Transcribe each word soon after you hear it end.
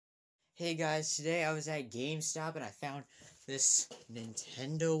Hey guys, today I was at GameStop and I found this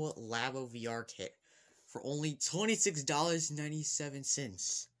Nintendo Labo VR kit for only $26.97.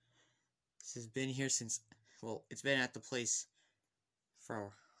 This has been here since, well, it's been at the place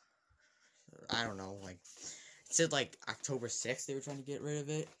for, I don't know, like, it said like October 6th they were trying to get rid of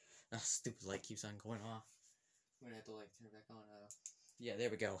it. Stupid light keeps on going off. I'm gonna have to like turn it back on. Yeah, there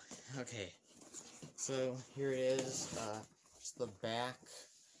we go. Okay, so here it is, just the back.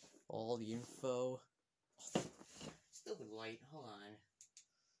 All the info. Stupid light, hold on.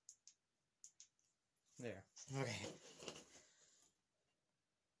 There. Okay.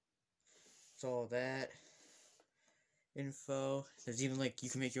 So all that info. There's even like you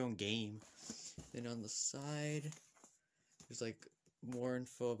can make your own game. Then on the side, there's like more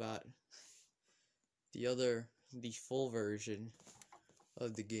info about the full version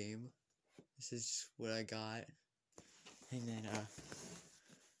of the game. This is what I got. And then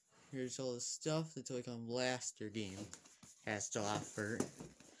here's all the stuff the Toy Con Blaster game has to offer.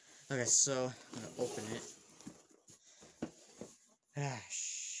 Okay, so I'm gonna open it.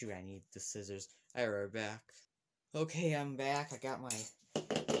 Shoot, I need the scissors. Alright, we're back. Okay, I'm back. I got my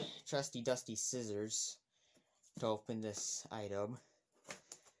trusty dusty scissors to open this item.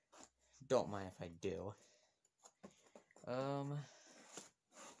 Don't mind if I do.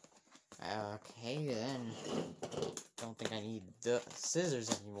 Okay then. Don't think I need the scissors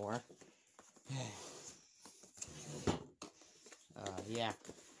anymore. Yeah.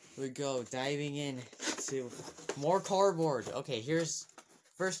 Here we go, diving in to more cardboard. Okay,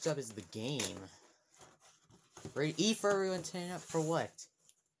 first up is the game. Ready? E for everyone, 10 up for what?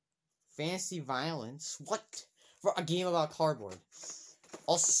 Fantasy violence? What? For a game about cardboard.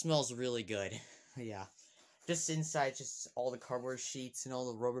 Also smells really good. Yeah. Just inside, just all the cardboard sheets and all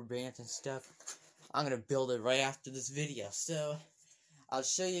the rubber bands and stuff. I'm gonna build it right after this video. So, I'll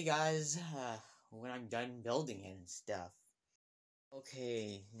show you guys when I'm done building it and stuff.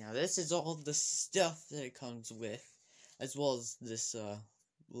 Okay, now this is all the stuff that it comes with, as well as this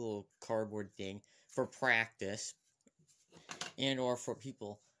little cardboard thing for practice, and or for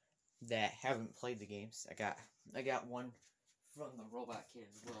people that haven't played the games. I got one from the robot kit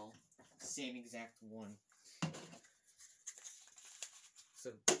as well, same exact one.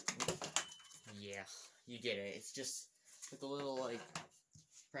 So yeah, you get it. It's just with a little like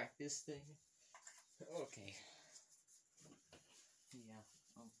practice thing. Okay.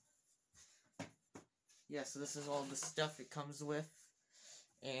 Yeah, so this is all the stuff it comes with.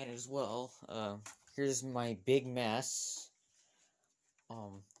 And as well, here's my big mess.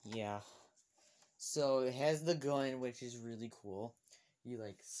 Yeah. So it has the gun, which is really cool. You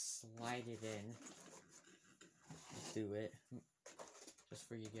like slide it in. Do it. Just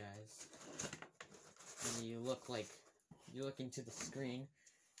for you guys. And you look into the screen.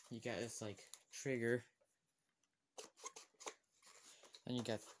 You got this like trigger. And you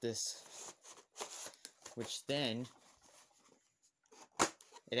got this, which then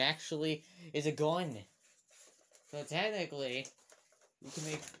it actually is a gun. So technically, you can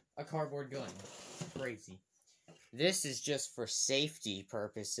make a cardboard gun. Crazy. This is just for safety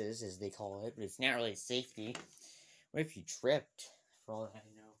purposes, as they call it, but it's not really safety. What if you tripped? For all that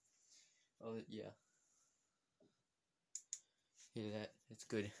I know. Oh yeah. Hear that? It's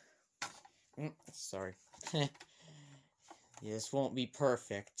good. Sorry. Yeah, this won't be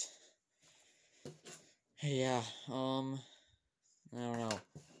perfect. Yeah, I don't know.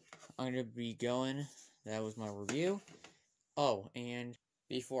 I'm gonna be going. That was my review. Oh, and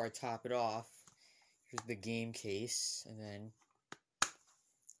before I top it off, here's the game case, and then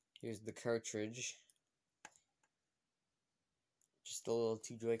here's the cartridge. Just the little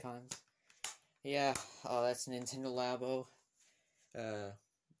 2 Joy-Cons. Yeah, that's Nintendo Labo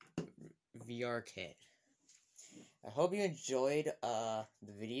VR kit. I hope you enjoyed the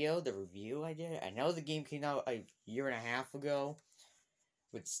review I did. I know the game came out a year and a half ago,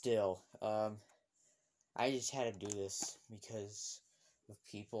 but still, I just had to do this because of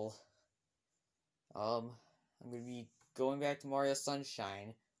people. I'm gonna be going back to Mario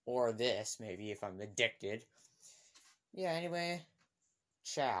Sunshine, or this, maybe, if I'm addicted. Yeah, anyway,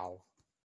 ciao.